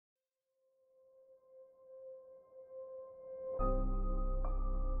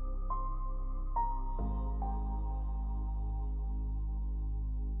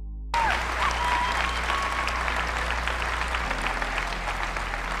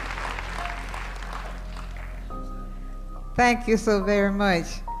Thank you so very much.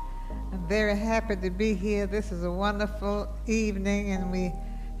 I'm very happy to be here. This is a wonderful evening, and we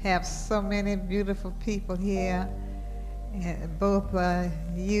have so many beautiful people here, both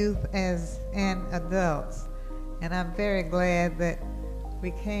youth and adults. And I'm very glad that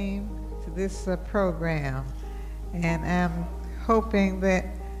we came to this program. And I'm hoping that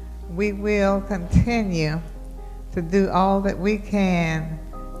we will continue to do all that we can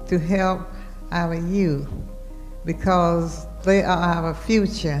to help our youth, because they are our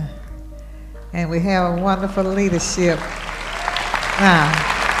future. And we have a wonderful leadership now.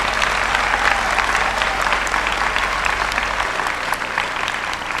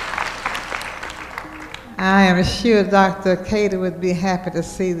 I am sure Dr. Cater would be happy to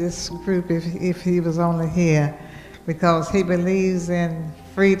see this group if he was only here, because he believes in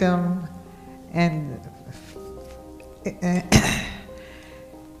freedom and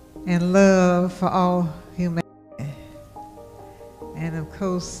love for all humanity. And of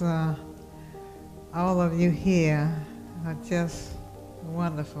course, all of you here are just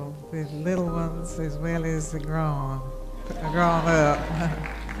wonderful, the little ones as well as the grown up.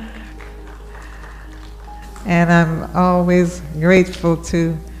 And I'm always grateful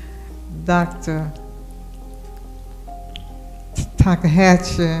to Dr.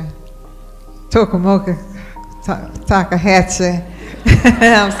 Tokumoka Takahashi.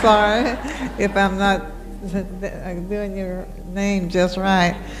 I'm sorry if I'm not doing your name just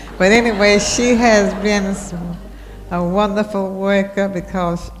right. But anyway, she has been a wonderful worker,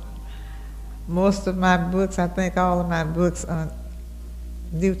 because most of my books, I think all of my books are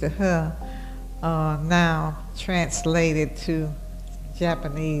due to her, are now translated to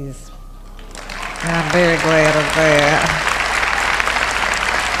Japanese. And I'm very glad of that.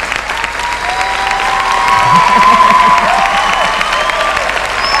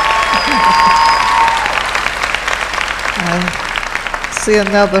 I see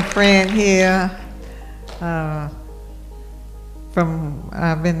another friend here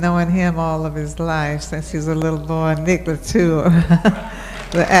I've been knowing him all of his life since he was a little boy, Nick Latour,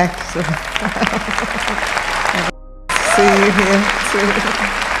 the actor. See you here too.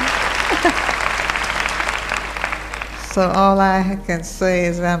 So all I can say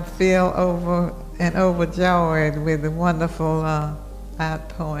is I'm filled overjoyed with the wonderful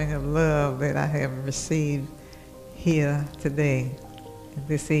outpouring of love that I have received here today,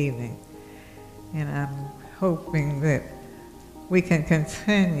 this evening. And I'm hoping that we can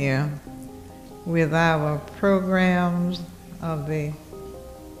continue with our programs of the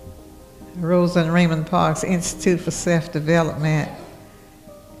Rosa and Raymond Parks Institute for Self-Development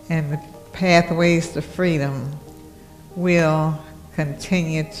and the Pathways to Freedom. Will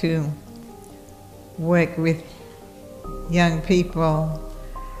continue to work with young people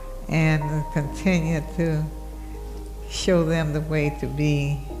and continue to show them the way to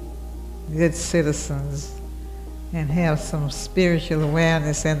be good citizens and have some spiritual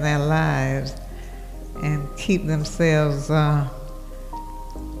awareness in their lives and keep themselves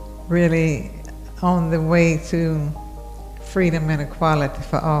really on the way to freedom and equality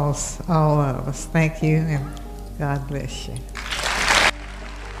for all of us. Thank you, and God bless you.